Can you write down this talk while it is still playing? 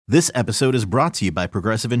This episode is brought to you by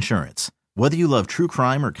Progressive Insurance. Whether you love true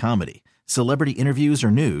crime or comedy, celebrity interviews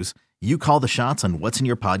or news, you call the shots on what's in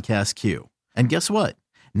your podcast queue. And guess what?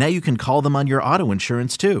 Now you can call them on your auto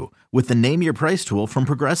insurance too with the Name Your Price tool from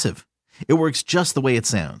Progressive. It works just the way it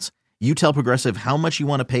sounds. You tell Progressive how much you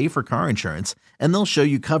want to pay for car insurance, and they'll show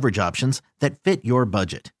you coverage options that fit your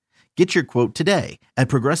budget. Get your quote today at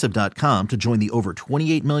Progressive.com to join the over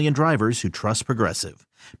 28 million drivers who trust Progressive.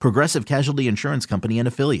 Progressive Casualty Insurance Company and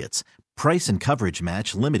Affiliates. Price and coverage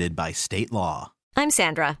match limited by state law. I'm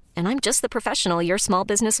Sandra, and I'm just the professional your small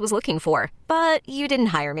business was looking for. But you didn't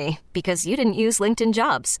hire me because you didn't use LinkedIn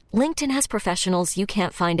Jobs. LinkedIn has professionals you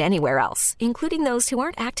can't find anywhere else, including those who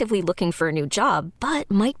aren't actively looking for a new job, but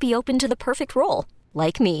might be open to the perfect role,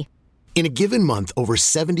 like me. In a given month, over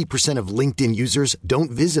 70% of LinkedIn users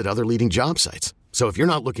don't visit other leading job sites. So if you're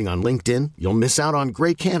not looking on LinkedIn, you'll miss out on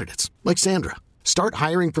great candidates like Sandra. Start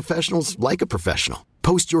hiring professionals like a professional.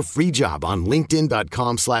 Post your free job on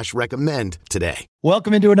linkedin.com/recommend today.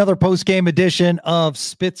 Welcome into another post-game edition of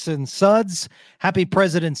Spits and Suds. Happy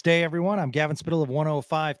President's Day, everyone. I'm Gavin Spittle of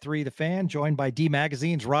 105.3 The Fan, joined by D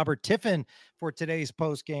Magazine's Robert Tiffin for today's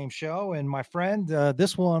post-game show. And my friend,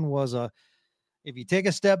 this one was if you take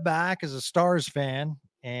a step back as a Stars fan,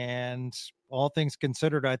 and all things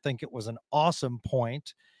considered, I think it was an awesome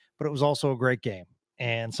point, but it was also a great game.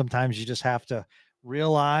 And sometimes you just have to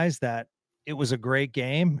realize that it was a great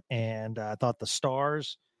game. And I thought the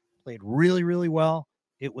Stars played really, really well.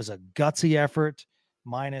 It was a gutsy effort,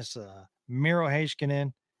 minus Miro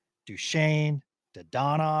Heiskanen, Duchesne,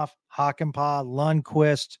 Dadonov, Hakanpää,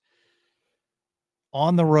 Lundqvist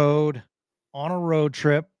on the road, on a road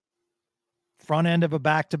trip, front end of a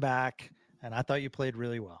back-to-back. And I thought you played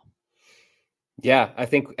really well. Yeah, I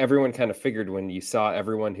think everyone kind of figured when you saw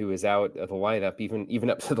everyone who was out of the lineup, even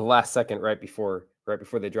up to the last second, right before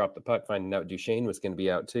they dropped the puck, finding out Duchesne was going to be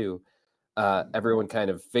out too. Everyone kind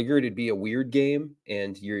of figured it'd be a weird game,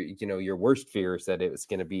 and your worst fear is that it was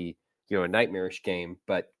going to be a nightmarish game.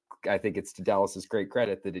 But I think it's to Dallas's great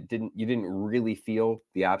credit that you didn't really feel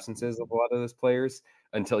the absences of a lot of those players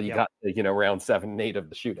until you got to, round 7 and 8 of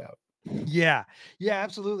the shootout. Yeah,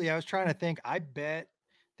 absolutely. I was trying to think. I bet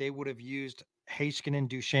they would have used Heiskanen,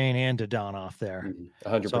 Duchesne, and Dadonov there.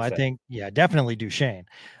 100%. So I think, definitely Duchesne.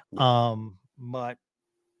 But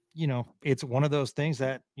it's one of those things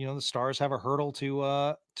that the Stars have a hurdle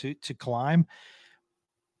to climb.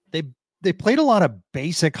 They played a lot of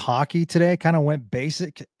basic hockey today, kind of went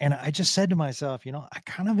basic. And I just said to myself, I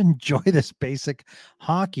kind of enjoy this basic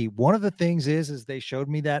hockey. One of the things is they showed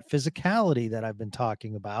me that physicality that I've been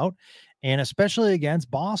talking about, and especially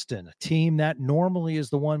against Boston, a team that normally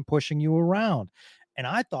is the one pushing you around. And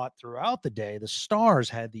I thought throughout the day, the Stars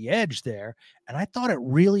had the edge there. And I thought it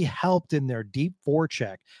really helped in their deep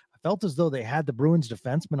forecheck. I felt as though they had the Bruins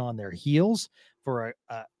defensemen on their heels for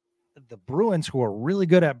the Bruins, who are really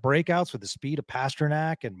good at breakouts with the speed of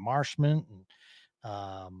Pasternak and Marchment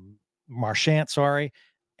and Marchant,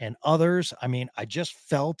 and others. I mean, I just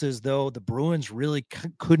felt as though the Bruins really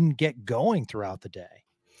couldn't get going throughout the day.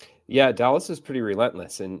 Yeah, Dallas is pretty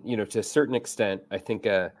relentless. And, to a certain extent, I think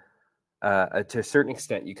to a certain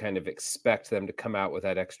extent, you kind of expect them to come out with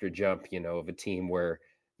that extra jump, of a team where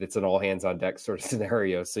it's an all hands on deck sort of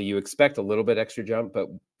scenario. So you expect a little bit extra jump, but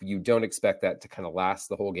you don't expect that to kind of last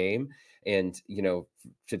the whole game. And, to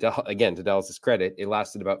Dallas's credit, it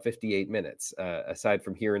lasted about 58 minutes. Aside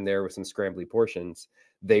from here and there with some scrambly portions,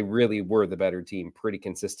 they really were the better team pretty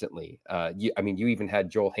consistently. You even had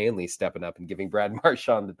Joel Hanley stepping up and giving Brad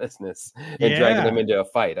Marchand the business and dragging him into a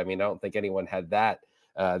fight. I mean, I don't think anyone had that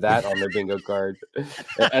on their bingo card.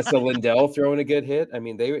 Esa Lindell throwing a good hit. I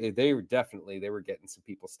mean, they were getting some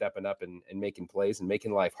people stepping up and making plays and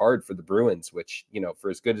making life hard for the Bruins, which,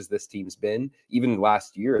 for as good as this team's been, even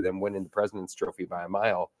last year, them winning the President's Trophy by a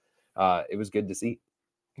mile, it was good to see.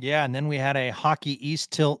 Yeah, and then we had a Hockey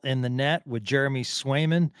East tilt in the net with Jeremy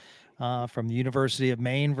Swayman from the University of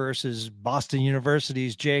Maine versus Boston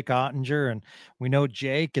University's Jake Ottinger. And we know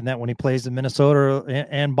Jake, and that when he plays in Minnesota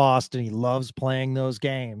and Boston, he loves playing those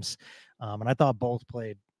games. And I thought both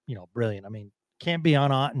played, brilliant. I mean, can't be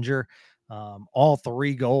on Ottinger. All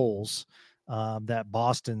 3 goals that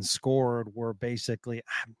Boston scored were basically,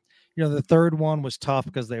 the third one was tough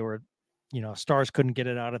because they were, Stars couldn't get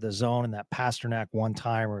it out of the zone, and that Pasternak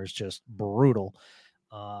one-timer is just brutal.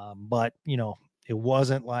 But, it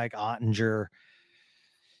wasn't like Ottinger,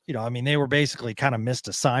 I mean, they were basically kind of missed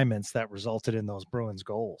assignments that resulted in those Bruins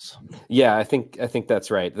goals. Yeah, I think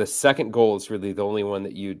that's right. The second goal is really the only one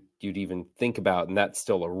that you'd even think about, and that's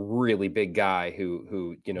still a really big guy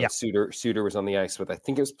who Yeah. Suter was on the ice with. I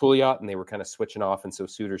think it was Pouliot, and they were kind of switching off, and so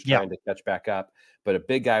Suter's trying to catch back up. But a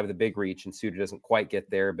big guy with a big reach, and Suter doesn't quite get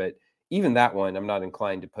there. But even that one, I'm not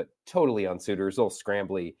inclined to put totally on Suter. It's a little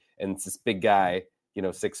scrambly, and it's this big guy,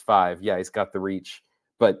 6'5". Yeah, he's got the reach.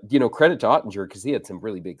 But, credit to Ottinger because he had some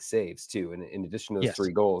really big saves too. And in addition to those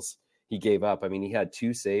 3 goals he gave up, I mean, he had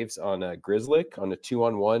 2 saves on a Grizzlick on a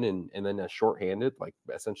 2-on-1 and then a shorthanded, like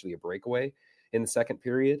essentially a breakaway in the second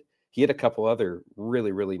period. He had a couple other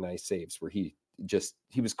really, really nice saves where he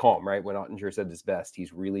was calm, right? When Ottinger said his best,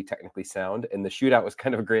 he's really technically sound. And the shootout was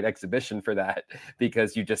kind of a great exhibition for that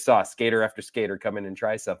because you just saw skater after skater come in and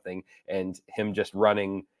try something and him just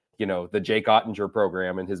running the Jake Ottinger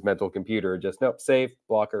program in his mental computer, just save,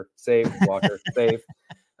 blocker, save, blocker, save,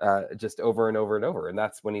 just over and over and over. And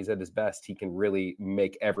that's when he's at his best. He can really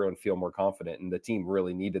make everyone feel more confident. And the team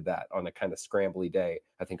really needed that on a kind of scrambly day.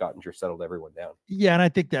 I think Ottinger settled everyone down. Yeah. And I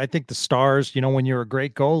think the Stars, when you're a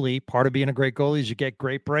great goalie, part of being a great goalie is you get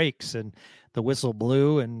great breaks, and the whistle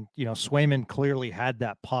blew. And, Swayman clearly had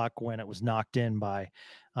that puck when it was knocked in by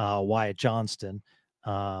Wyatt Johnston.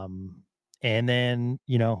 And then,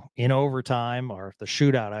 in overtime, or the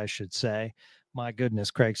shootout, I should say, my goodness,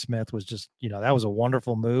 Craig Smith was just, that was a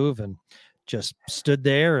wonderful move and just stood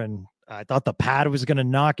there. And I thought the pad was going to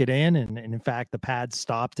knock it in. And in fact, the pad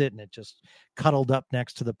stopped it and it just cuddled up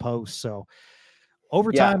next to the post. So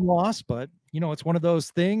overtime loss, but, it's one of those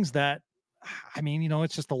things that, I mean,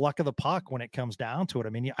 it's just the luck of the puck when it comes down to it. I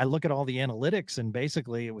mean, I look at all the analytics and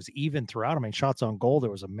basically it was even throughout. I mean, shots on goal, there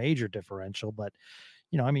was a major differential, but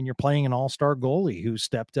you're playing an all-star goalie who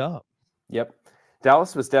stepped up. Yep.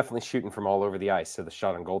 Dallas was definitely shooting from all over the ice, so the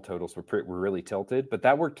shot on goal totals were really tilted, but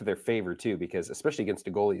that worked to their favor too, because especially against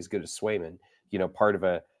a goalie as good as Swayman, part of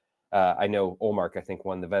I know Olmark, I think,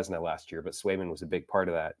 won the Vezina last year, but Swayman was a big part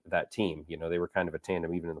of that team. They were kind of a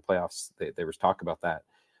tandem, even in the playoffs. There was talk about that.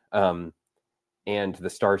 And the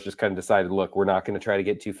Stars just kind of decided, look, we're not going to try to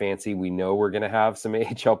get too fancy. We know we're going to have some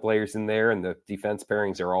AHL players in there, and the defense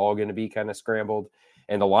pairings are all going to be kind of scrambled.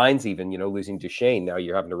 And the lines even, losing Duchesne, now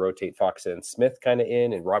you're having to rotate Fox and Smith kind of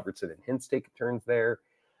in, and Robertson and Hintz take turns there.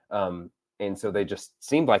 And so they just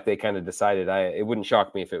seemed like they kind of decided, it wouldn't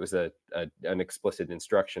shock me if it was an explicit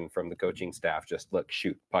instruction from the coaching staff, just look,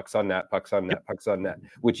 shoot, pucks on net, pucks on net, pucks on net,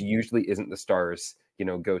 which usually isn't the Stars,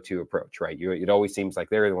 go-to approach, right? It always seems like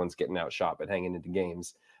they're the ones getting outshot, but hanging into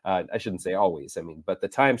games. I shouldn't say always, but the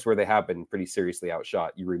times where they have been pretty seriously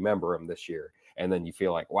outshot, you remember them this year, and then you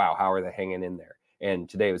feel like, wow, how are they hanging in there? And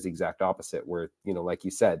today was the exact opposite where, like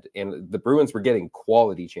you said, and the Bruins were getting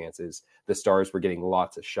quality chances. The Stars were getting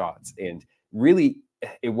lots of shots. And really,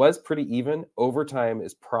 it was pretty even. Overtime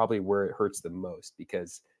is probably where it hurts the most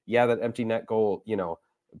because, that empty net goal,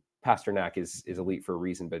 Pasternak is elite for a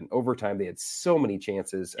reason. But in overtime, they had so many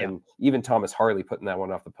chances. Yeah. And even Thomas Harley putting that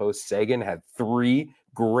one off the post. Sagan had 3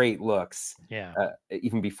 great looks. Yeah.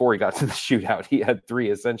 Even before he got to the shootout, he had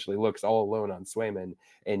 3 essentially looks all alone on Swayman.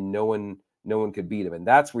 And no one could beat him. And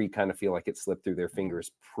that's where you kind of feel like it slipped through their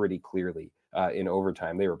fingers pretty clearly in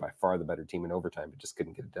overtime. They were by far the better team in overtime, but just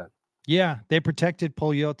couldn't get it done. Yeah, they protected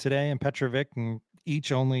Pouliot today and Petrovic, and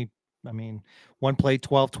each only, one played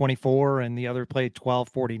 12-24 and the other played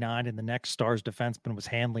 12-49, and the next Stars defenseman was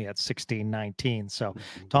Hanley at 16-19. So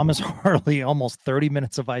Thomas Harley, almost 30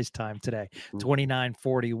 minutes of ice time today,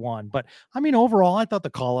 29-41. But, overall, I thought the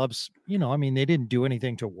call-ups, they didn't do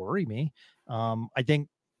anything to worry me. I think,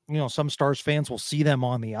 some Stars fans will see them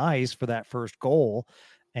on the ice for that first goal,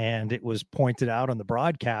 and it was pointed out on the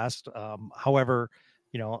broadcast. However,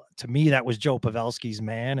 to me, that was Joe Pavelski's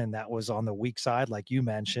man, and that was on the weak side, like you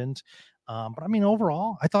mentioned. But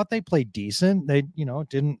overall, I thought they played decent. They,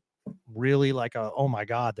 didn't really oh my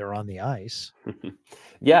God, they're on the ice.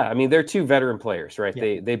 Yeah. They're 2 veteran players, right?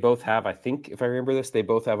 Yeah. They both have, I think, if I remember this, they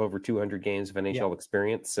both have over 200 games of NHL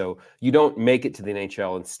experience. So you don't make it to the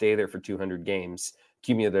NHL and stay there for 200 games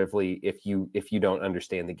cumulatively if you don't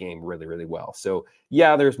understand the game really, really well. So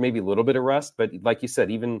there's maybe a little bit of rust, but like you said,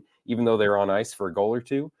 even though they're on ice for a goal or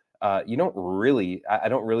 2, I don't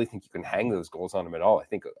really think you can hang those goals on them at all. I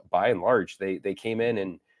think by and large, they came in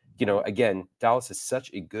and, again, Dallas is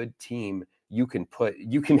such a good team. You can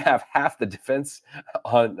have half the defense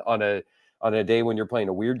on a day when you're playing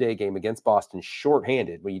a weird day game against Boston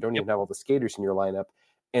shorthanded, when you don't even have all the skaters in your lineup,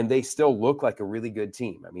 and they still look like a really good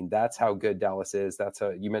team. That's how good Dallas is. That's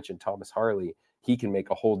how you mentioned Thomas Harley. he can make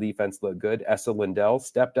a whole defense look good. Esa Lindell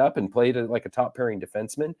stepped up and played like a top pairing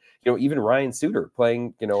defenseman. Even Ryan Suter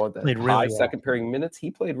playing, the high second pairing minutes, he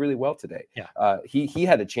played really well today. Yeah. He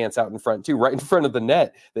had a chance out in front too, right in front of the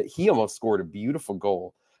net, that he almost scored a beautiful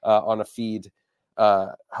goal on a feed.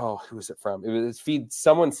 Who was it from? It was feed.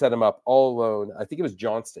 Someone set him up all alone. I think it was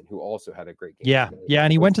Johnston, who also had a great game. Yeah.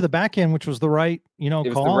 And he went to the backhand, which was the right, it call.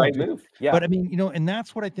 was the right move. Yeah. But I mean, and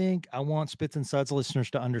that's what I think I want Spits and Suds listeners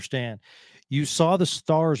to understand. You saw the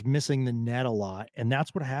Stars missing the net a lot, and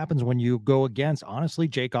that's what happens when you go against, honestly,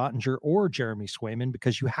 Jake Ottinger or Jeremy Swayman,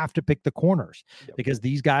 because you have to pick the corners, because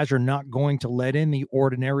these guys are not going to let in the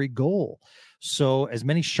ordinary goal. So as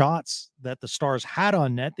many shots that the Stars had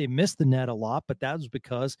on net, they missed the net a lot, but that was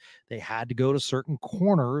because they had to go to certain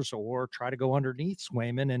corners or try to go underneath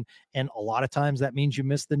Swayman. And a lot of times that means you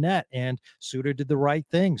miss the net, and Suter did the right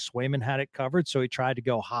thing. Swayman had it covered, so he tried to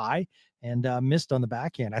go high and missed on the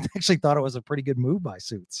backhand. I actually thought it was a pretty good move by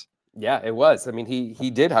Suits. Yeah, it was. I mean,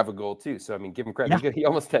 he did have a goal too. So, I mean, give him credit. Yeah. He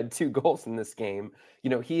almost had 2 goals in this game.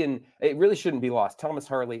 It really shouldn't be lost. Thomas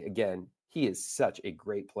Harley, again, he is such a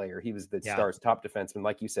great player. He was the Stars' top defenseman,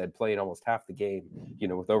 like you said, playing almost half the game,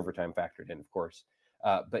 with overtime factored in, of course.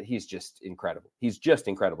 But he's just incredible. He's just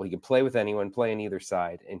incredible. He can play with anyone, play on either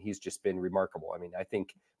side, and he's just been remarkable. I mean, I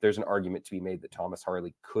think there's an argument to be made that Thomas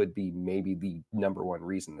Harley could be maybe the number one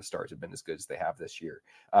reason the Stars have been as good as they have this year.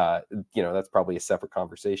 That's probably a separate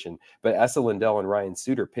conversation. But Esa Lindell and Ryan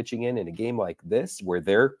Suter pitching in a game like this, where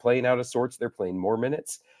they're playing out of sorts, they're playing more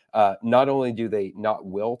minutes. Not only do they not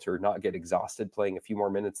wilt or not get exhausted playing a few more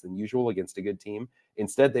minutes than usual against a good team,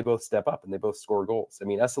 instead they both step up and they both score goals. I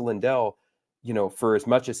mean, Esa Lindell, for as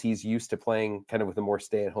much as he's used to playing kind of with a more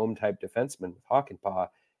stay-at-home type defenseman with Hakanpää,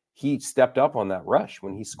 he stepped up on that rush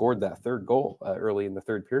when he scored that third goal early in the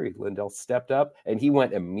third period. Lindell stepped up and he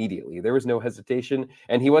went immediately. There was no hesitation,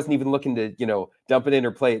 and he wasn't even looking to, dump it in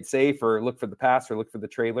or play it safe or look for the pass or look for the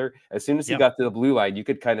trailer. As soon as he got to the blue line, you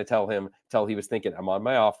could kind of tell he was thinking, I'm on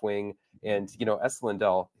my off wing. And, Esa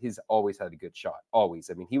Lindell, he's always had a good shot. Always.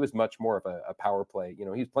 I mean, he was much more of a power play. He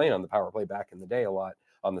was playing on the power play back in the day a lot,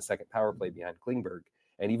 on the second power play behind Klingberg.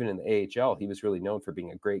 And even in the AHL, he was really known for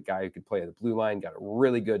being a great guy who could play at the blue line, got a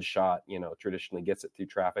really good shot, traditionally gets it through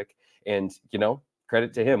traffic. And,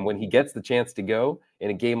 credit to him. When he gets the chance to go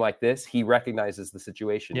in a game like this, he recognizes the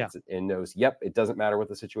situation and knows, it doesn't matter what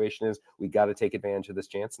the situation is. We got to take advantage of this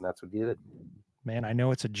chance. And that's what he did. Man, I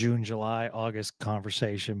know it's a June, July, August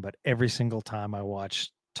conversation, but every single time I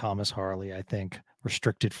watch Thomas Harley, I think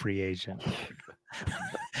restricted free agent.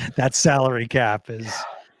 That salary cap is,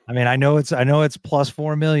 I mean, I know it's plus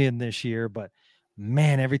 4 million this year, but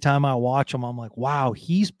man, every time I watch him, I'm like, wow,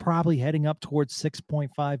 he's probably heading up towards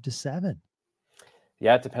 6.5 to 7.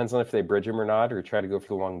 Yeah, it depends on if they bridge him or not, or try to go for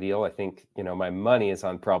the long deal. I think, my money is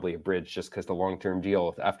on probably a bridge, just because the long-term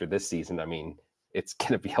deal after this season, I mean, it's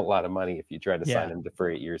going to be a lot of money if you try to sign him for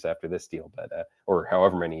 8 years after this deal, but or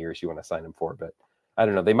however many years you want to sign him for. But I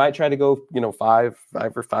don't know. They might try to go, 5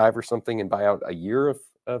 or something, and buy out a year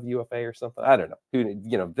of UFA or something. I don't know.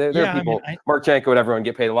 There are people, Marchenko and everyone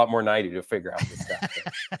get paid a lot more than I do to figure out this stuff.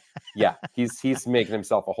 Yeah, he's making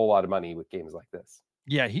himself a whole lot of money with games like this.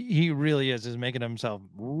 Yeah, he really is making himself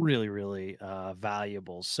really, really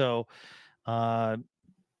valuable. So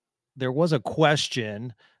there was a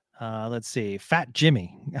question. Let's see. Fat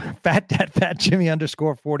Jimmy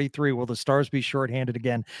 _43. Will the Stars be shorthanded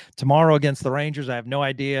again tomorrow against the Rangers? I have no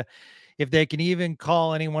idea if they can even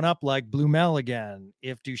call anyone up like Blumel again.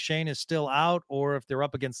 If Duchesne is still out, or if they're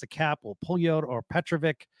up against the cap, will Pouliot or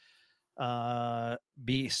Petrovic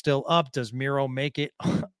be still up? Does Miro make it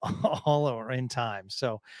all or in time?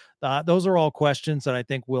 So those are all questions that I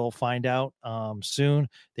think we'll find out soon.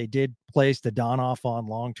 They did place the Donoff on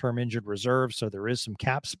long-term injured reserve, so there is some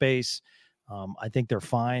cap space. I think they're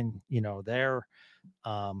fine, there.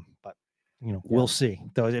 But we'll see.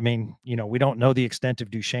 Though, I mean, we don't know the extent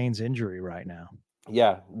of Duchesne's injury right now.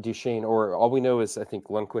 Yeah, Duchesne, or all we know is I think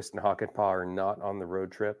Lundqvist and Hakanpää are not on the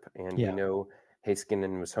road trip, and we know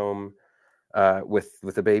Heiskanen was home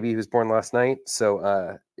with a baby who was born last night.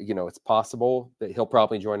 So, it's possible that he'll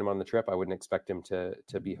probably join him on the trip. I wouldn't expect him to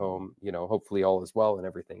be home, hopefully all is well and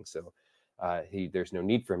everything. So there's no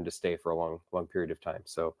need for him to stay for a long period of time.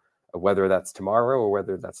 So whether that's tomorrow or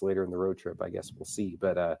whether that's later in the road trip, I guess we'll see.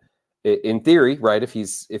 But in theory, right, if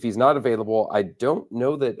he's not available, I don't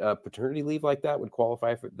know that paternity leave like that would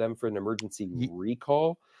qualify for them for an emergency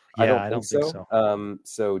recall. Yeah, I don't think so.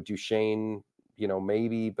 So Duchesne,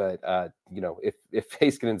 maybe, but if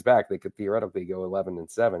Heiskanen's back, they could theoretically go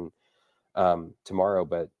 11-7 tomorrow.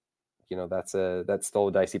 But that's still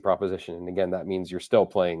a dicey proposition. And again, that means you're still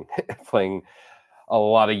playing a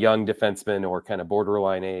lot of young defensemen or kind of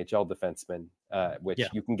borderline AHL defensemen, which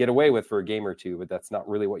you can get away with for a game or two, but that's not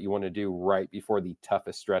really what you want to do right before the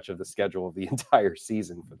toughest stretch of the schedule of the entire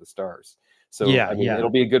season for the Stars. So, it'll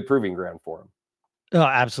be a good proving ground for them. Oh,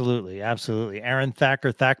 absolutely. Absolutely. Aaron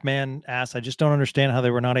Thackman asked, I just don't understand how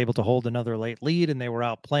they were not able to hold another late lead and they were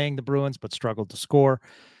out playing the Bruins, but struggled to score.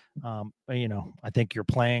 I think you're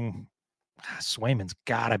playing Swayman's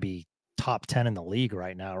gotta be top 10 in the league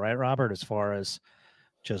right now, right, Robert? As far as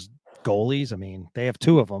just goalies. I mean, they have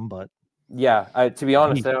two of them, but to be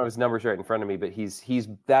honest, I don't have his numbers right in front of me, but he's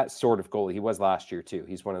that sort of goalie. He was last year too.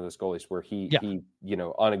 He's one of those goalies where he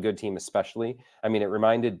on a good team especially. I mean, it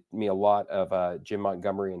reminded me a lot of Jim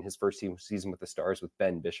Montgomery in his first season with the Stars with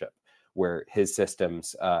Ben Bishop, where his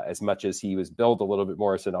systems, as much as he was built a little bit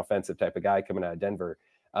more as an offensive type of guy coming out of Denver,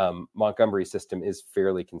 Montgomery's system is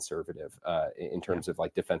fairly conservative in terms of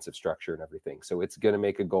like defensive structure and everything. So it's going to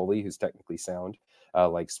make a goalie who's technically sound,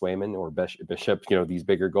 like Swayman or Bishop, these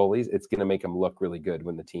bigger goalies, it's going to make them look really good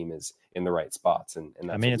when the team is in the right spots. And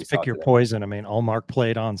that's it's pick your poison. I mean, Ullmark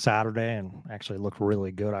played on Saturday and actually looked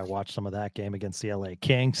really good. I watched some of that game against the LA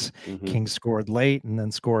Kings. Kings scored late and then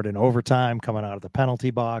scored in overtime coming out of the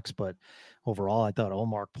penalty box. But overall, I thought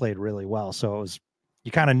Ullmark played really well. So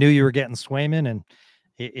you kind of knew you were getting Swayman, and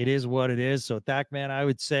it is what it is. So Thackman, I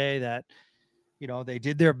would say that, they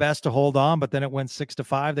did their best to hold on, but then it went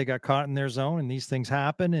 6-5. They got caught in their zone, and these things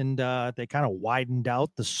happen. And they kind of widened out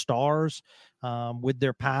the Stars with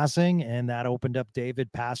their passing, and that opened up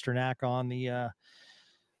David Pastrnak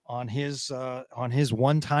on his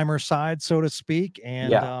one-timer side, so to speak.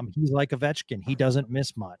 And he's like Ovechkin. He doesn't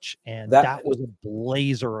miss much. And that was a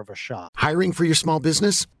blazer of a shot. Hiring for your small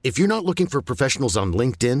business? If you're not looking for professionals on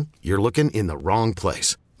LinkedIn, you're looking in the wrong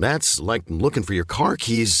place. That's like looking for your car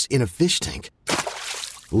keys in a fish tank.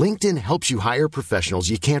 LinkedIn helps you hire professionals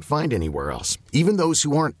you can't find anywhere else, even those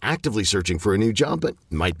who aren't actively searching for a new job but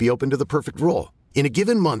might be open to the perfect role. In a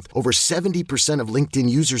given month, over 70% of LinkedIn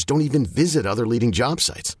users don't even visit other leading job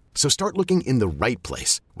sites. So start looking in the right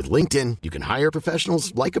place. With LinkedIn, you can hire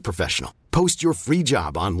professionals like a professional. Post your free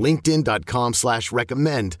job on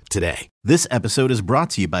linkedin.com/recommend today. This episode is brought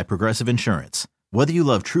to you by Progressive Insurance. Whether you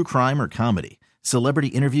love true crime or comedy, celebrity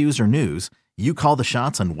interviews or news, you call the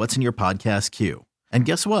shots on what's in your podcast queue. And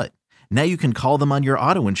guess what? Now you can call them on your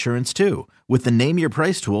auto insurance too with the Name Your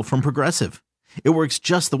Price tool from Progressive. It works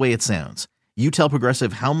just the way it sounds. You tell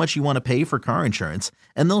Progressive how much you want to pay for car insurance,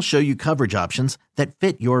 and they'll show you coverage options that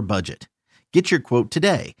fit your budget. Get your quote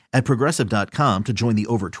today at Progressive.com to join the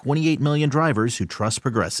over 28 million drivers who trust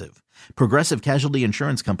Progressive. Progressive Casualty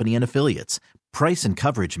Insurance Company and Affiliates. Price and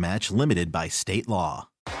coverage match limited by state law.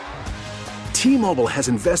 T-Mobile has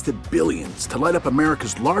invested billions to light up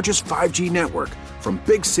America's largest 5G network, from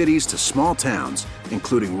big cities to small towns,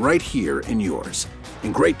 including right here in yours.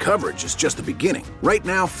 And great coverage is just the beginning. Right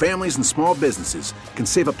now, families and small businesses can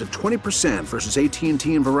save up to 20% versus AT&T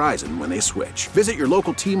and Verizon when they switch. Visit your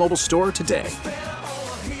local T-Mobile store today.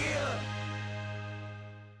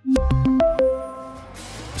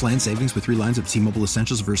 Plan savings with 3 lines of T-Mobile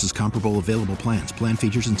Essentials versus comparable available plans. Plan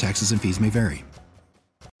features and taxes and fees may vary.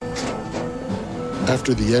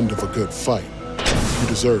 After the end of a good fight, you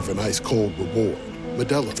deserve an ice-cold reward.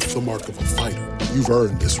 Modelo is the mark of a fighter. You've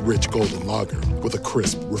earned this rich golden lager with a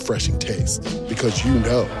crisp, refreshing taste. Because you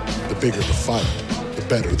know, the bigger the fight, the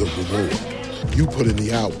better the reward. You put in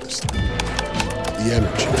the hours, the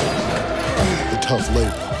energy, the tough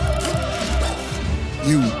labor.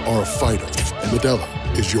 You are a fighter, and Modelo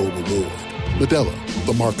is your reward. Modelo,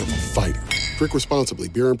 the mark of a fighter. Drink responsibly.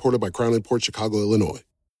 Beer imported by Crown Imports, Chicago, Illinois.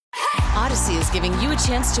 Odyssey is giving you a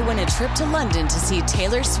chance to win a trip to London to see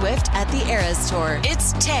Taylor Swift at the Eras Tour.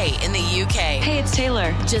 It's Tay in the UK. Hey, it's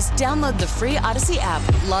Taylor. Just download the free Odyssey app,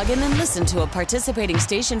 log in and listen to a participating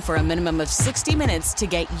station for a minimum of 60 minutes to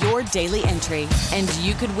get your daily entry. And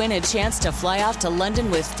you could win a chance to fly off to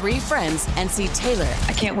London with 3 friends and see Taylor.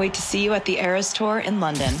 I can't wait to see you at the Eras Tour in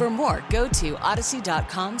London. For more, go to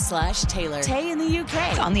odyssey.com/Taylor. Tay in the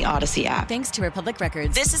UK. It's on the Odyssey app. Thanks to Republic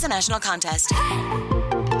Records. This is a national contest.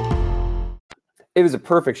 It was a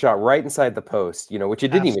perfect shot right inside the post, which it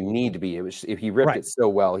didn't even need to be. It was, if he ripped it so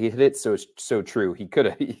well, he hit it so true. He could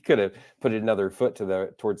have put it another foot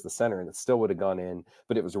towards the center, and it still would have gone in.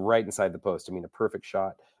 But it was right inside the post. I mean, a perfect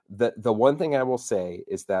shot. The one thing I will say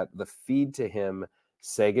is that the feed to him,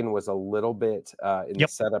 Sagan was a little bit in the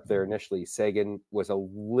setup there initially. Sagan was a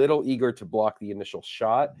little eager to block the initial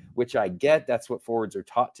shot, which I get. That's what forwards are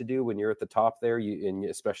taught to do when you're at the top there. And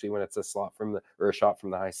especially when it's a shot from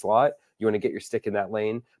the high slot, you want to get your stick in that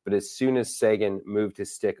lane. But as soon as Sagan moved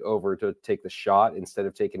his stick over to take the shot instead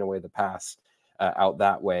of taking away the pass out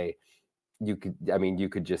that way, you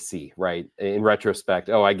could just see, right, in retrospect,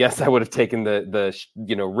 oh, I guess I would have taken the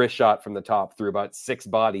wrist shot from the top through about 6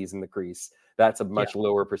 bodies in the crease. That's a much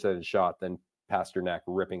lower percentage shot than Pasternak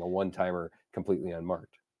ripping a one-timer completely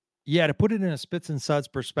unmarked. Yeah, to put it in a Spits and Suds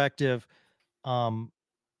perspective,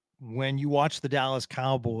 when you watch the Dallas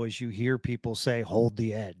Cowboys, you hear people say, hold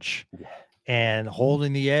the edge. Yeah. And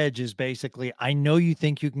holding the edge is basically, I know you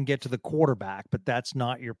think you can get to the quarterback, but that's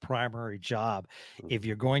not your primary job. If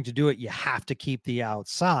you're going to do it, you have to keep the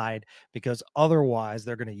outside, because otherwise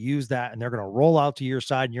they're going to use that and they're going to roll out to your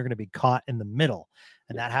side and you're going to be caught in the middle.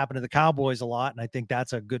 And that happened to the Cowboys a lot. And I think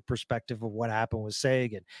that's a good perspective of what happened with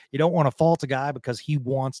Sagan. You don't want to fault a guy because he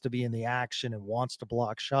wants to be in the action and wants to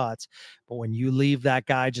block shots. But when you leave that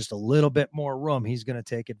guy just a little bit more room, he's going to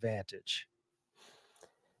take advantage.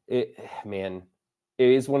 It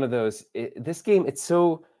is one of those, this game, it's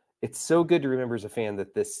so good to remember as a fan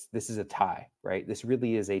that this is a tie, right? This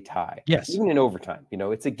really is a tie. Yes. Even in overtime,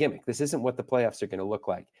 it's a gimmick. This isn't what the playoffs are going to look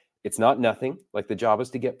like. It's not nothing. Like, the job is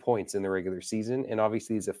to get points in the regular season. And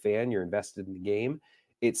obviously, as a fan, you're invested in the game.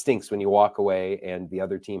 It stinks when you walk away and the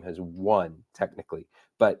other team has won, technically.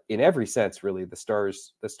 But in every sense, really, the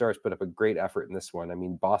Stars put up a great effort in this one. I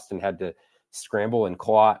mean, Boston had to scramble and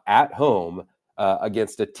claw at home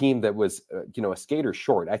against a team that was, a skater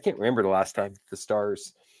short. I can't remember the last time the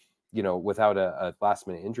Stars, without a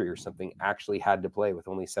last-minute injury or something, actually had to play with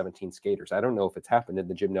only 17 skaters. I don't know if it's happened in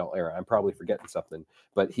the Jim Nell era. I'm probably forgetting something.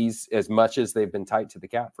 But he's, as much as they've been tight to the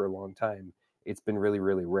cap for a long time, it's been really,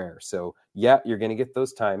 really rare. So, yeah, you're going to get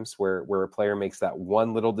those times where a player makes that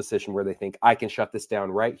one little decision where they think, I can shut this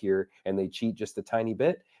down right here, and they cheat just a tiny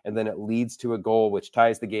bit, and then it leads to a goal which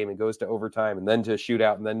ties the game and goes to overtime, and then to a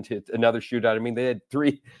shootout, and then to another shootout. I mean, they had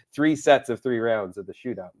three sets of 3 rounds of the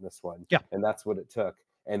shootout in this one, and that's what it took.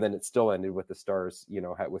 And then it still ended with the Stars,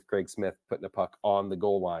 with Craig Smith putting a puck on the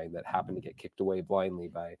goal line that happened to get kicked away blindly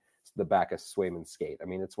by the back of Swayman's skate. I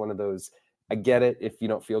mean, it's one of those, I get it if you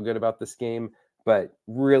don't feel good about this game, but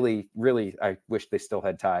really, really, I wish they still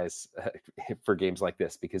had ties for games like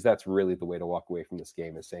this, because that's really the way to walk away from this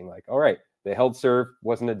game, is saying, like, all right, they held serve,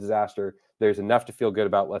 wasn't a disaster. There's enough to feel good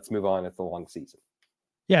about. Let's move on. It's a long season.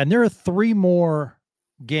 Yeah. And there are 3 more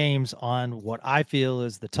games on what I feel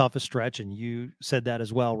is the toughest stretch. And you said that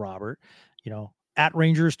as well, Robert, at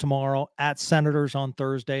Rangers tomorrow, at Senators on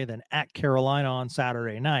Thursday, then at Carolina on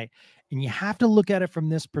Saturday night. And you have to look at it from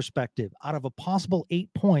this perspective. Out of a possible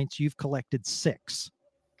 8 points, you've collected 6.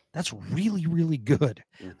 That's really, really good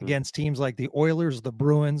against teams like the Oilers, the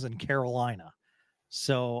Bruins, and Carolina.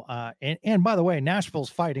 So, and by the way, Nashville's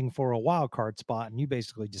fighting for a wild card spot, and you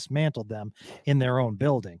basically dismantled them in their own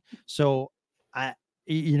building. So,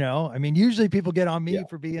 usually people get on me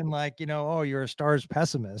for being like, oh, you're a Stars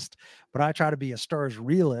pessimist, but I try to be a Stars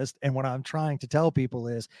realist. And what I'm trying to tell people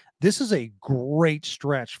is this is a great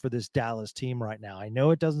stretch for this Dallas team right now. I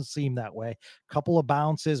know it doesn't seem that way. A couple of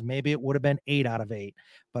bounces, maybe it would have been 8 out of 8,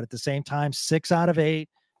 but at the same time, 6 out of 8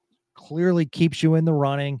 clearly keeps you in the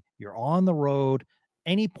running. You're on the road.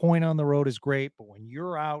 Any point on the road is great, but when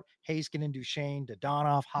you're out, Heiskanen, Duchesne,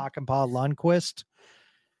 Dadonov, Hakanpää, Lundqvist,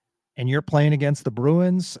 and you're playing against the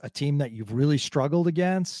Bruins, a team that you've really struggled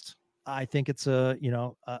against, I think it's a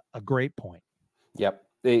great point. Yep.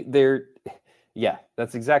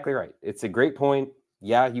 That's exactly right. It's a great point.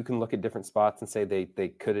 Yeah, you can look at different spots and say they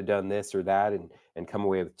could have done this or that and come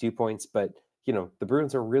away with 2 points, but the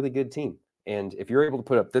Bruins are a really good team. And if you're able to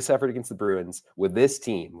put up this effort against the Bruins with this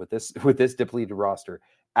team, with this depleted roster,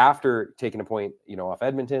 after taking a point, off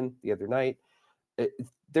Edmonton the other night,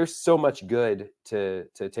 there's so much good to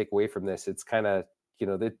take away from this. It's kind of,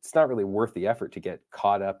 it's not really worth the effort to get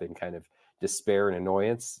caught up in kind of despair and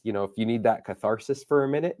annoyance. If you need that catharsis for a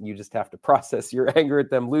minute, you just have to process your anger at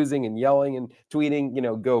them losing and yelling and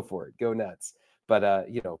tweeting, go for it, go nuts. But,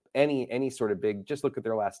 any sort of big, just look at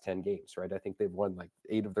their last 10 games, right? I think they've won like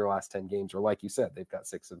 8 of their last 10 games, or like you said, they've got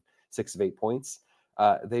 6 of 8 points.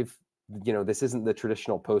 This isn't the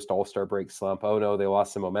traditional post All-Star break slump. Oh no, they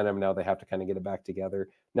lost some momentum. Now they have to kind of get it back together.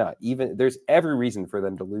 No, even there's every reason for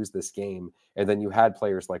them to lose this game. And then you had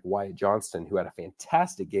players like Wyatt Johnston, who had a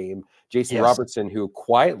fantastic game. Jason Robertson, who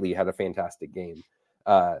quietly had a fantastic game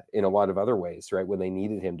in a lot of other ways, right? When they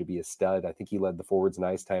needed him to be a stud. I think he led the forwards in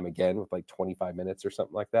ice time again with like 25 minutes or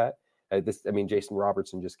something like that. Jason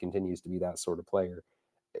Robertson just continues to be that sort of player.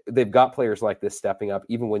 They've got players like this stepping up,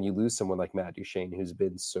 even when you lose someone like Matt Duchesne, who's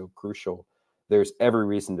been so crucial. There's every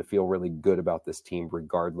reason to feel really good about this team,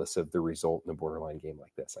 regardless of the result in a borderline game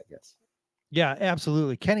like this, I guess. Yeah,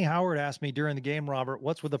 absolutely. Kenny Howard asked me during the game, Robert,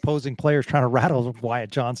 what's with opposing players trying to rattle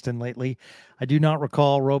Wyatt Johnston lately? I do not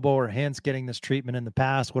recall Robo or Hintz getting this treatment in the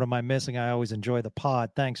past. What am I missing? I always enjoy the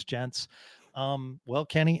pod. Thanks, gents. Well,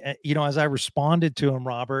 Kenny, as I responded to him,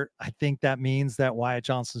 Robert, I think that means that Wyatt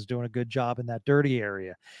Johnston's doing a good job in that dirty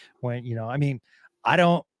area. When, I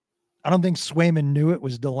don't think Swayman knew it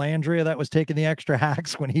was Delandria that was taking the extra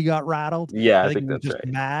hacks when he got rattled. Yeah, I I think think he was that's just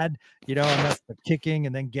right. mad, and that's the kicking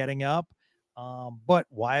and then getting up. But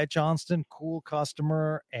Wyatt Johnston, cool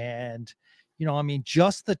customer. And,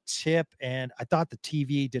 just the tip. And I thought the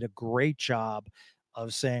TV did a great job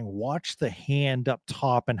of saying, watch the hand up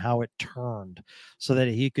top and how it turned so that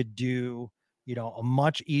he could do, a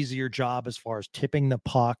much easier job as far as tipping the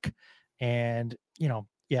puck. And,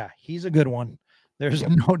 yeah, he's a good one. There's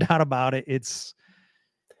no doubt about it. It's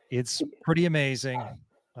pretty amazing.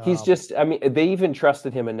 He's just, I mean, they even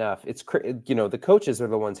trusted him enough. It's, the coaches are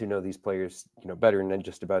the ones who know these players, better than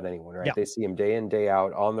just about anyone, right? Yeah. They see him day in, day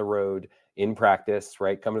out on the road in practice,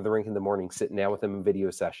 right? Coming to the rink in the morning, sitting down with them in video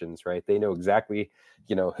sessions, right? They know exactly,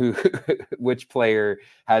 who, which player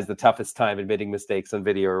has the toughest time admitting mistakes on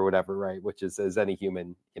video or whatever, right? Which is, as any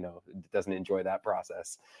human, doesn't enjoy that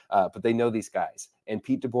process. But they know these guys. And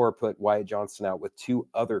Pete DeBoer put Wyatt Johnston out with two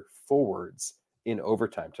other forwards in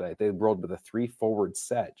overtime tonight. They rolled with a 3-forward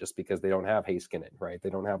set just because they don't have Heiskanen, right? They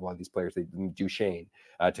don't have a lot of these players. They Duchesne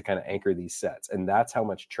to kind of anchor these sets. And that's how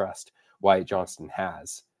much trust Wyatt Johnston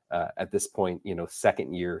has at this point,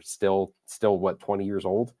 second year, still what, 20 years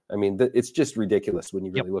old? I mean, it's just ridiculous when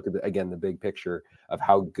you really look at, the big picture of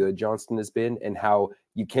how good Johnston has been and how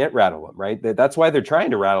you can't rattle him, right? That's why they're trying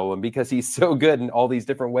to rattle him, because he's so good in all these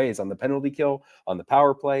different ways, on the penalty kill, on the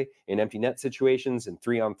power play, in empty net situations, and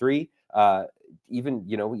 3-on-3.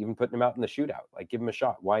 Even putting him out in the shootout, like, give him a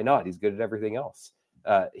shot. Why not? He's good at everything else.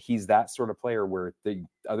 He's that sort of player where the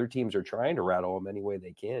other teams are trying to rattle him any way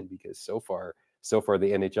they can, because so far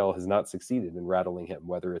the NHL has not succeeded in rattling him,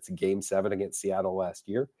 whether it's Game 7 against Seattle last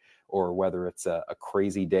year or whether it's a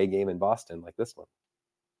crazy day game in Boston like this one.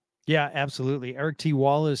 Yeah, absolutely. Eric T.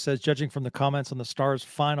 Wallace says, judging from the comments on the Stars'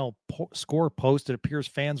 final score post, it appears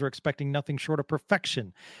fans are expecting nothing short of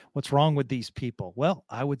perfection. What's wrong with these people? Well,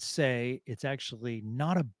 I would say it's actually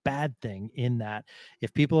not a bad thing, in that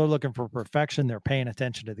if people are looking for perfection, they're paying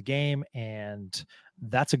attention to the game, and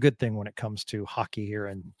that's a good thing when it comes to hockey here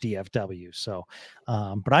in DFW. So,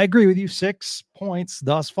 but I agree with you. 6 points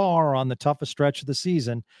thus far on the toughest stretch of the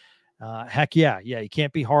season. Heck yeah. You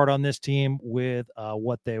can't be hard on this team with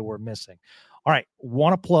what they were missing. All right.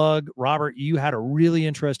 Want to plug, Robert, you had a really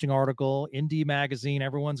interesting article in D Magazine.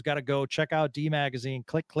 Everyone's got to go check out D Magazine.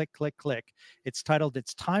 Click, click, click, click. It's titled,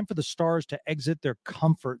 "It's Time for the Stars to Exit Their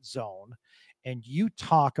Comfort Zone." And you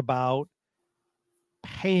talk about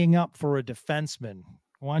paying up for a defenseman.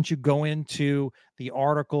 Why don't you go into the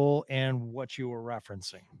article and what you were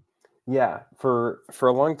referencing? Yeah, for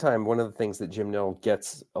a long time, one of the things that Jim Nill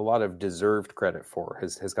gets a lot of deserved credit for,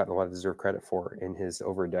 has gotten a lot of deserved credit for in his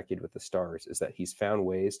over a decade with the Stars, is that he's found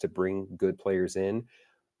ways to bring good players in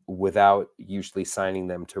without usually signing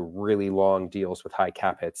them to really long deals with high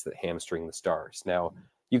cap hits that hamstring the Stars. Now,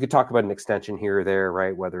 you could talk about an extension here or there,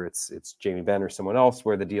 right? Whether it's Jamie Benn or someone else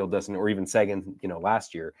where the deal doesn't, or even Sagan,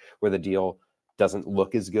 last year, where the deal doesn't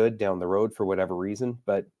look as good down the road for whatever reason.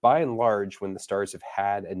 But by and large, when the Stars have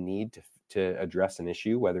had a need to address an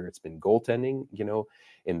issue, whether it's been goaltending,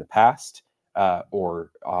 in the past or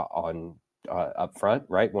on up front,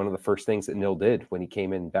 right? One of the first things that Nill did when he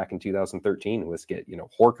came in back in 2013 was get,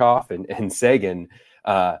 Horkoff and Sagan,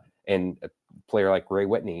 and a player like Ray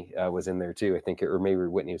Whitney was in there too, I think, or maybe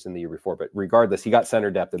Whitney was in the year before. But regardless, he got center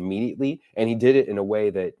depth immediately, and he did it in a way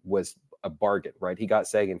that was a bargain, right? He got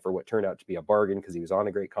Sagan for what turned out to be a bargain because he was on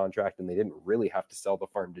a great contract and they didn't really have to sell the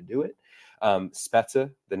farm to do it.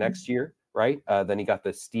 Spezza the next year, right? Then he got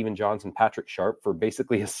the Steven Johnson, Patrick Sharp for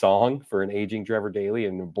basically a song for an aging Trevor Daley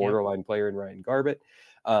and a borderline player in Ryan Garbutt.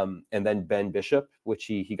 And then Ben Bishop, which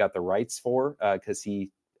he got the rights for because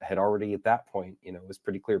he had already at that point, it was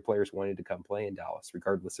pretty clear players wanted to come play in Dallas,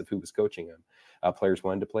 regardless of who was coaching them. Players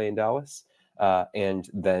wanted to play in Dallas. And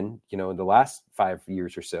then, in the last 5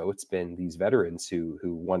 years or so, it's been these veterans who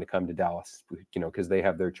want to come to Dallas, because they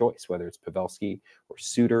have their choice, whether it's Pavelski or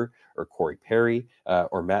Suter or Corey Perry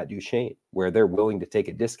or Matt Duchesne, where they're willing to take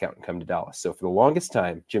a discount and come to Dallas. So for the longest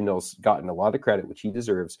time, Jim Nill's gotten a lot of credit, which he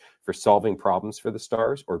deserves, for solving problems for the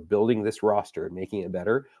Stars or building this roster and making it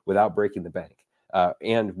better without breaking the bank.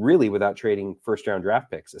 And really without trading first-round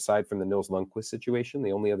draft picks. Aside from the Nils Lundqvist situation,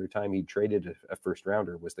 the only other time he traded a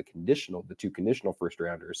first-rounder was the two conditional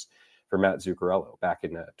first-rounders for Matt Zuccarello back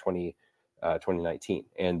in 2019,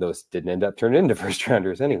 and those didn't end up turning into first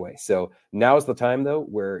rounders anyway. So now is the time, though,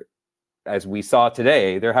 where, as we saw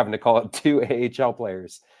today, they're having to call up 2 AHL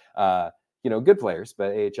players, good players,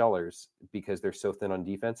 but AHLers, because they're so thin on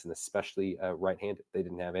defense, and especially right-handed. They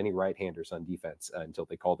didn't have any right-handers on defense until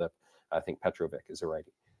they called up, I think, Petrovic as a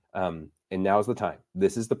righty. And now's the time.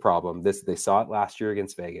 This is the problem. They saw it last year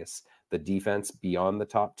against Vegas. The defense beyond the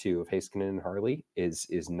top two of Heiskanen and Harley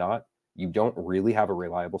is not. You don't really have a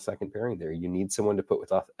reliable second pairing there. You need someone to put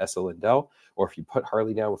with Essa Lindell, or if you put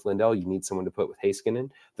Harley down with Lindell, you need someone to put with Heiskanen.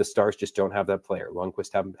 The Stars just don't have that player.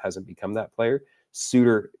 Lundqvist hasn't become that player.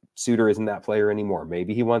 Suter isn't that player anymore.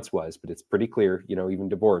 Maybe he once was, but it's pretty clear, even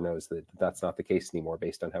DeBoer knows that that's not the case anymore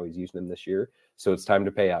based on how he's using them this year. So it's time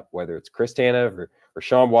to pay up, whether it's Chris Tanev or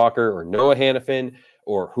Sean Walker or Noah Hannafin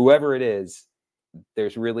or whoever it is.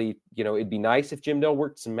 There's really, it'd be nice if Jim Dell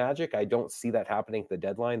worked some magic. I don't see that happening at the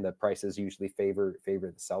deadline. The prices usually favor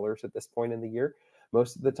the sellers at this point in the year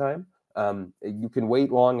most of the time. You can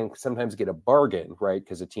wait long and sometimes get a bargain, right?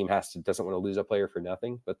 Because a team doesn't want to lose a player for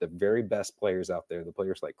nothing. But the very best players out there, the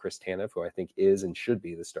players like Chris Tanev, who I think is and should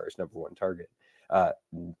be the Stars' number one target, I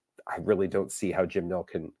really don't see how Jim Dell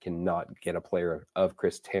cannot get a player of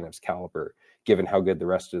Chris Tanev's caliber, given how good the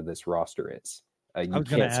rest of this roster is. You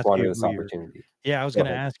can't squander this opportunity. I was going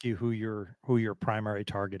to ask you who your primary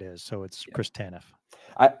target is. So it's Chris Tanev.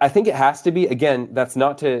 I think it has to be. Again, that's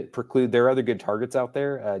not to preclude there are other good targets out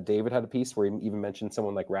there. David had a piece where he even mentioned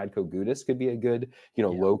someone like Radko Gudas could be a good,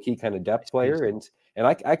 low-key kind of depth player. And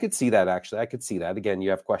I could see that, actually. I could see that. Again, you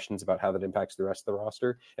have questions about how that impacts the rest of the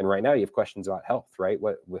roster. And right now you have questions about health, right?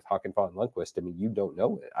 What with Hakanpää and Lundqvist, I mean, you don't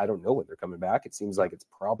know it. I don't know when they're coming back. It seems like it's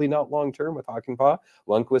probably not long-term with Hakanpää.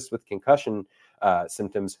 Lundqvist with concussion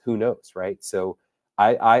symptoms, who knows, right? So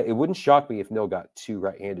it wouldn't shock me if Nil got 2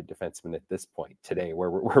 right-handed defensemen at this point today, where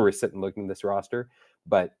we're sitting looking at this roster.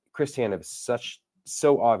 But Chris Tanev is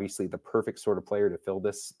so obviously the perfect sort of player to fill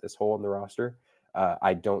this hole in the roster.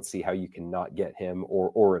 I don't see how you cannot get him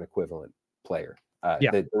or an equivalent player.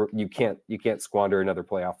 You can't squander another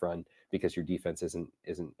playoff run because your defense isn't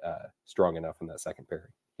strong enough in that second pairing.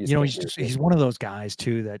 He's one of those guys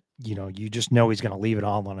too that, you just know he's going to leave it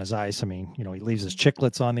all on his ice. I mean, he leaves his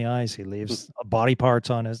chiclets on the ice. He leaves body parts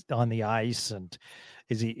on the ice. And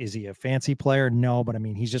is he a fancy player? No, but I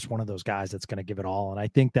mean, he's just one of those guys that's going to give it all. And I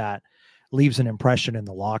think that leaves an impression in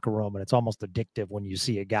the locker room, and it's almost addictive when you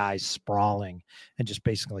see a guy sprawling and just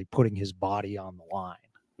basically putting his body on the line.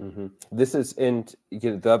 Mm-hmm. This is, and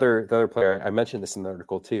the other player, I mentioned this in the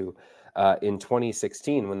article too, in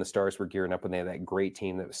 2016 when the Stars were gearing up, when they had that great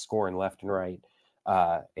team that was scoring left and right,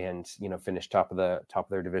 and finished top of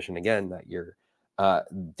their division again that year.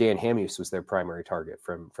 Dan Hamhuis was their primary target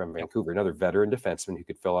from Vancouver, another veteran defenseman who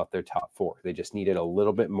could fill out their top 4. They just needed a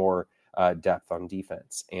little bit more depth on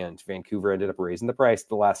defense, and Vancouver ended up raising the price at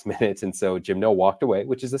the last minute, and so Jim Nill walked away,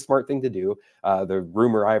 which is a smart thing to do. The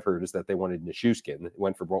rumor I've heard is that they wanted Nichushkin. It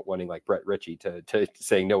went from wanting like Brett Ritchie to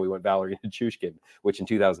saying no, we want Valerie Nichushkin, which in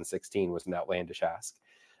 2016 was an outlandish ask.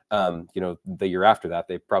 The year after that,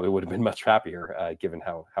 they probably would have been much happier given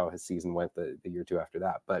how his season went the year or two after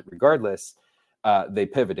that. But regardless, they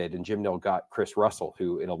pivoted, and Jim Nill got Chris Russell,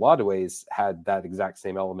 who in a lot of ways had that exact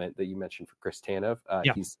same element that you mentioned for Chris Tanev.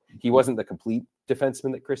 He wasn't the complete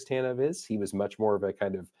defenseman that Chris Tanev is. He was much more of a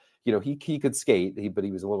kind of, he could skate, but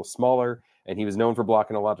he was a little smaller, and he was known for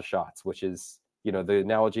blocking a lot of shots, which is, the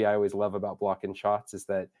analogy I always love about blocking shots is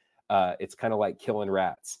that it's kind of like killing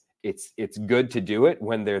rats. It's good to do it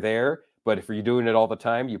when they're there, but if you're doing it all the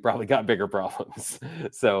time, you probably got bigger problems.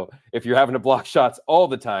 So if you're having to block shots all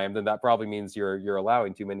the time, then that probably means you're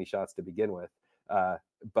allowing too many shots to begin with.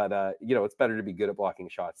 But it's better to be good at blocking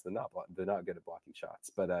shots than not good at blocking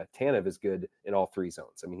shots. But Tanev is good in all 3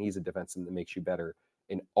 zones. I mean, he's a defenseman that makes you better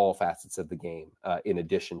in all facets of the game. In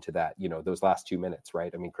addition to that, those last 2 minutes,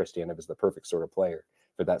 right? I mean, Chris Tanev is the perfect sort of player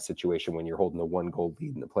for that situation when you're holding the 1-goal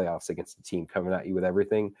lead in the playoffs against a team coming at you with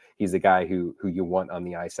everything. He's a guy who you want on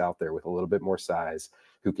the ice out there with a little bit more size,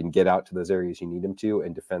 who can get out to those areas you need him to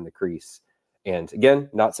and defend the crease. And again,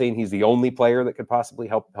 not saying he's the only player that could possibly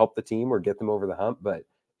help the team or get them over the hump, but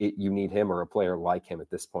you need him or a player like him at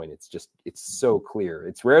this point. It's so clear.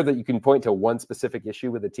 It's rare that you can point to one specific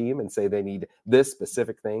issue with a team and say they need this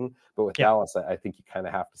specific thing. But with Dallas, I think you kind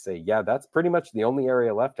of have to say, that's pretty much the only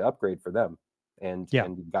area left to upgrade for them. And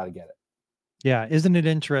you've got to get it. Yeah. Isn't it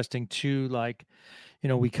interesting too? Like,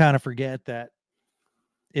 we kind of forget that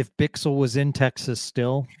if Bixel was in Texas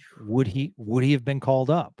still, would he have been called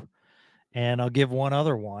up? And I'll give one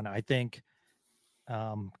other one. I think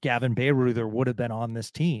Gavin Bayreuther would have been on this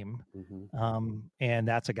team. Mm-hmm. And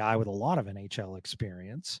that's a guy with a lot of NHL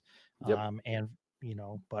experience. Yep. And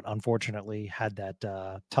but unfortunately had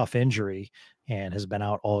that tough injury and has been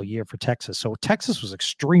out all year for Texas. So Texas was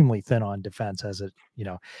extremely thin on defense as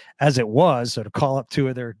it was. So to call up two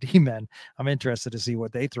of their D-men, I'm interested to see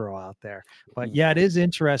what they throw out there. But yeah, it is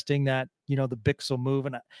interesting that, the Bixel move.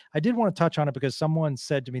 And I did want to touch on it because someone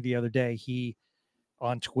said to me the other day,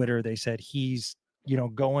 on Twitter, they said he's,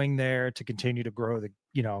 going there to continue to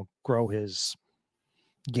grow his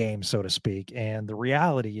game, so to speak. And the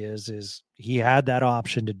reality is he had that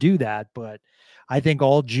option to do that, but I think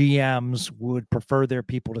all GMs would prefer their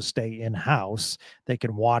people to stay in-house. They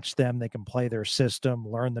can watch them, they can play their system,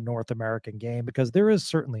 learn the North American game, because there is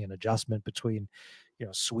certainly an adjustment between,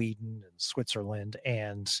 Sweden and Switzerland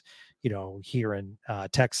and, here in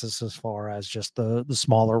Texas, as far as just the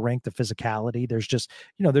smaller rink, the physicality, there's just,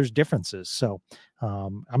 there's differences. So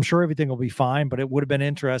I'm sure everything will be fine, but it would have been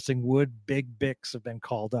interesting. Would Big Bix have been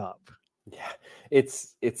called up? Yeah,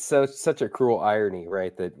 it's such a cruel irony,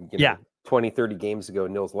 right? That 20, 30 games ago,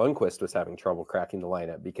 Nils Lundqvist was having trouble cracking the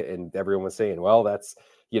lineup and everyone was saying, well, that's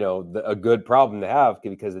a good problem to have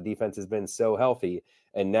because the defense has been so healthy.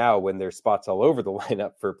 And now when there's spots all over the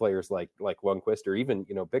lineup for players like Lundqvist or even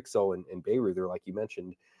Bixel and Bayreuther, like you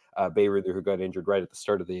mentioned, Bayreuther, who got injured right at the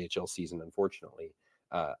start of the AHL season, unfortunately.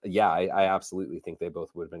 I absolutely think they both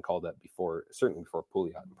would have been called up certainly before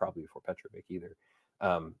Pouliot and probably before Petrovic either.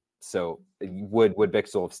 So would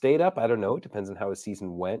Bixel have stayed up? I don't know. It depends on how his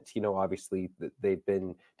season went. Obviously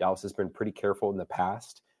Dallas has been pretty careful in the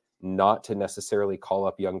past not to necessarily call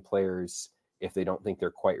up young players if they don't think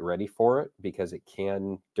they're quite ready for it, because it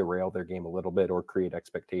can derail their game a little bit or create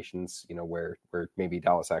expectations, where maybe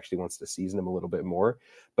Dallas actually wants to season him a little bit more.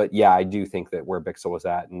 But yeah, I do think that where Bixel was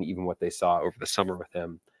at, and even what they saw over the summer with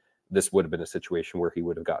him, this would have been a situation where he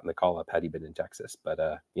would have gotten the call up had he been in Texas. But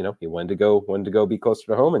he wanted to go be closer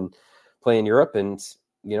to home and play in Europe, and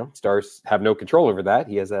Stars have no control over that.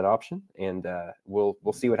 He has that option, and we'll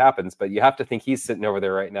see what happens. But you have to think he's sitting over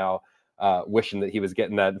there right now, wishing that he was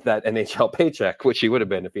getting that NHL paycheck, which he would have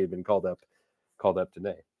been if he had been called up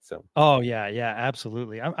today. So, oh yeah,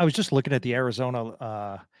 absolutely. I was just looking at the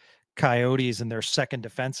Arizona Coyotes, and their second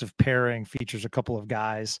defensive pairing features a couple of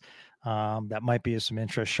guys that might be of some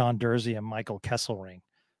interest: Sean Dursey and Michael Kesselring.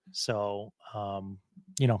 So,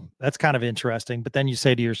 that's kind of interesting. But then you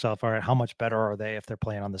say to yourself, all right, how much better are they if they're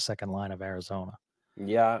playing on the second line of Arizona?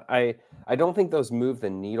 Yeah, I don't think those move the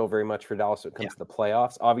needle very much for Dallas when it comes to the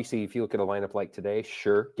playoffs. Obviously, if you look at a lineup like today,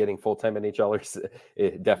 sure, getting full-time NHLers,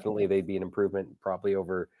 definitely they'd be an improvement probably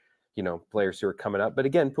over, players who are coming up. But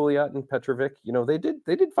again, Pouliot and Petrovic, they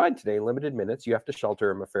did fine today, limited minutes. You have to shelter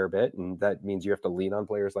them a fair bit, and that means you have to lean on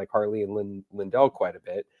players like Harley and Lindell quite a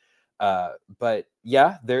bit. But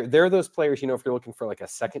yeah, they're those players, if you're looking for like a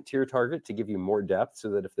second-tier target to give you more depth so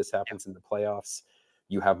that if this happens in the playoffs,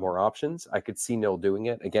 you have more options. I could see Nil doing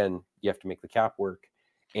it. Again, you have to make the cap work.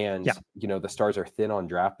 And, the Stars are thin on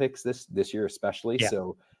draft picks this year, especially. Yeah.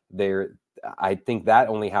 So I think that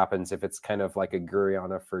only happens if it's kind of like a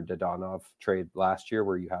Gurianov for Dadonov trade last year,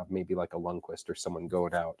 where you have maybe like a Lundqvist or someone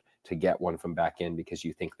going out to get one from back in because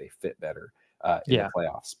you think they fit better in the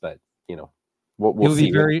playoffs. But, we'll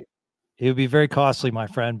see. It would be very costly, my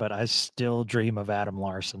friend, but I still dream of Adam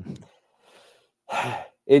Larson.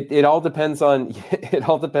 It all depends on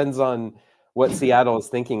what Seattle is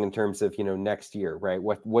thinking in terms of next year, right?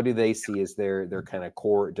 What do they see as their kind of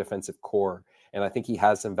core defensive core? And I think he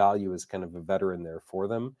has some value as kind of a veteran there for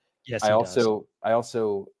them. Yes, I also,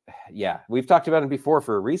 we've talked about him before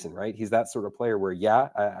for a reason, right? He's that sort of player where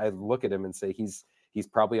I look at him and say he's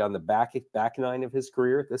probably on the back nine of his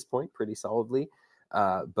career at this point, pretty solidly.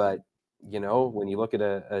 But when you look at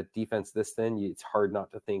a defense this thin, it's hard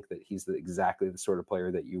not to think that he's exactly the sort of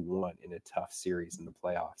player that you want in a tough series in the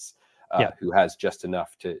playoffs, who has just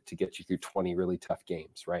enough to get you through 20 really tough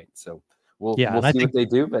games, right? So we'll see what they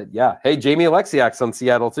do. But hey, Jamie Alexiak's on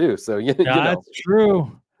Seattle too, so that's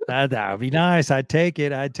true. That would be nice. I'd take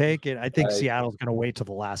it. I think Seattle's going to wait till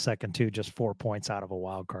the last second too, just 4 points out of a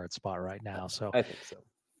wild card spot right now. So I think so.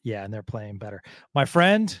 Yeah, and they're playing better. My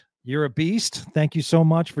friend, you're a beast. Thank you so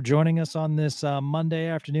much for joining us on this Monday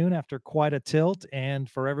afternoon after quite a tilt. And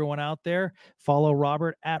for everyone out there, follow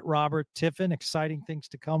Robert at Robert Tiffin. Exciting things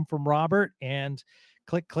to come from Robert. And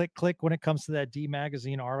click when it comes to that D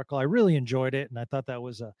Magazine article. I really enjoyed it, and I thought that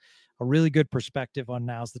was a really good perspective on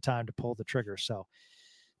now's the time to pull the trigger. So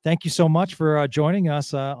thank you so much for joining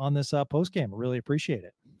us on this postgame. I really appreciate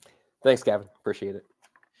it. Thanks, Gavin. Appreciate it.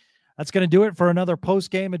 That's going to do it for another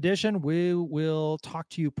post-game edition. We will talk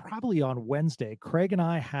to you probably on Wednesday. Craig and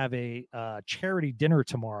I have a charity dinner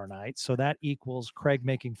tomorrow night, so that equals Craig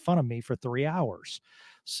making fun of me for 3 hours.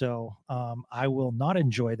 So I will not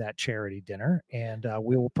enjoy that charity dinner, and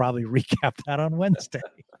we will probably recap that on Wednesday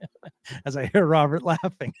as I hear Robert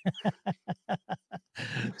laughing.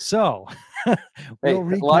 So hey, a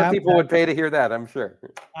lot of people would pay to hear that, I'm sure.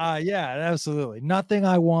 Yeah, absolutely. Nothing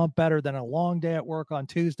I want better than a long day at work on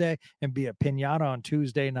Tuesday and be a piñata on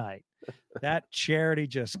Tuesday night. That charity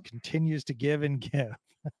just continues to give and give.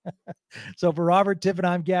 So for Robert Tiffin,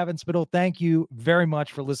 I'm Gavin Spittle. Thank you very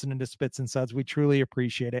much for listening to Spits and Suds. We truly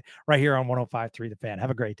appreciate it right here on 105.3 The Fan.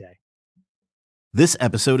 Have a great day. This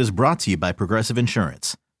episode is brought to you by Progressive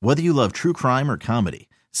Insurance. Whether you love true crime or comedy,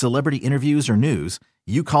 celebrity interviews or news,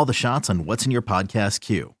 you call the shots on what's in your podcast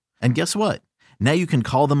queue. And guess what? Now you can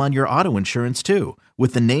call them on your auto insurance too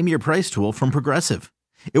with the Name Your Price tool from Progressive.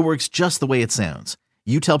 It works just the way it sounds.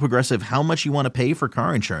 You tell Progressive how much you want to pay for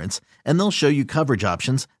car insurance, and they'll show you coverage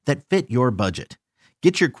options that fit your budget.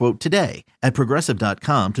 Get your quote today at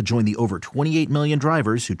Progressive.com to join the over 28 million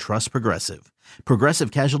drivers who trust Progressive. Progressive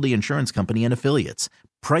Casualty Insurance Company and Affiliates.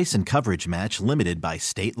 Price and coverage match limited by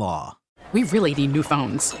state law. We really need new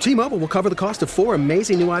phones. T-Mobile will cover the cost of 4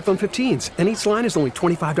 amazing new iPhone 15s, and each line is only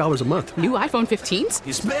 $25 a month. New iPhone 15s?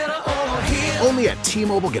 It's better over here. Only at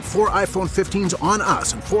T-Mobile, get 4 iPhone 15s on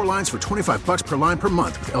us and 4 lines for $25 per line per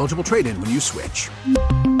month with eligible trade-in when you switch.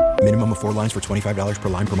 Minimum of 4 lines for $25 per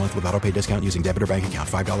line per month with autopay discount using debit or bank account.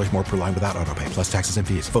 $5 more per line without autopay, plus taxes and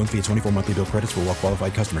fees. Phone fee at 24 monthly bill credits for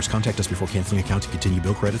well-qualified customers. Contact us before canceling account to continue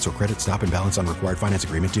bill credits or credit stop and balance on required finance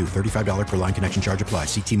agreement due. $35 per line connection charge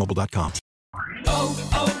applies. See T-Mobile.com.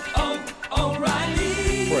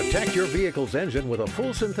 O'Reilly. Protect your vehicle's engine with a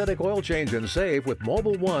full synthetic oil change and save with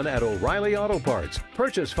Mobile One at O'Reilly Auto Parts.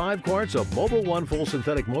 Purchase 5 quarts of Mobile One full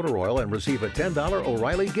synthetic motor oil and receive a $10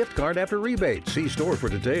 O'Reilly gift card after rebate. See store for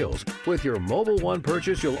details. With your Mobile One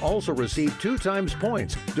purchase, you'll also receive 2 times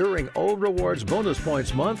points during O Rewards Bonus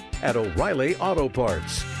Points Month at O'Reilly Auto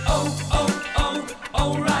Parts.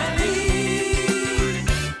 O'Reilly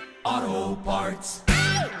Auto Parts.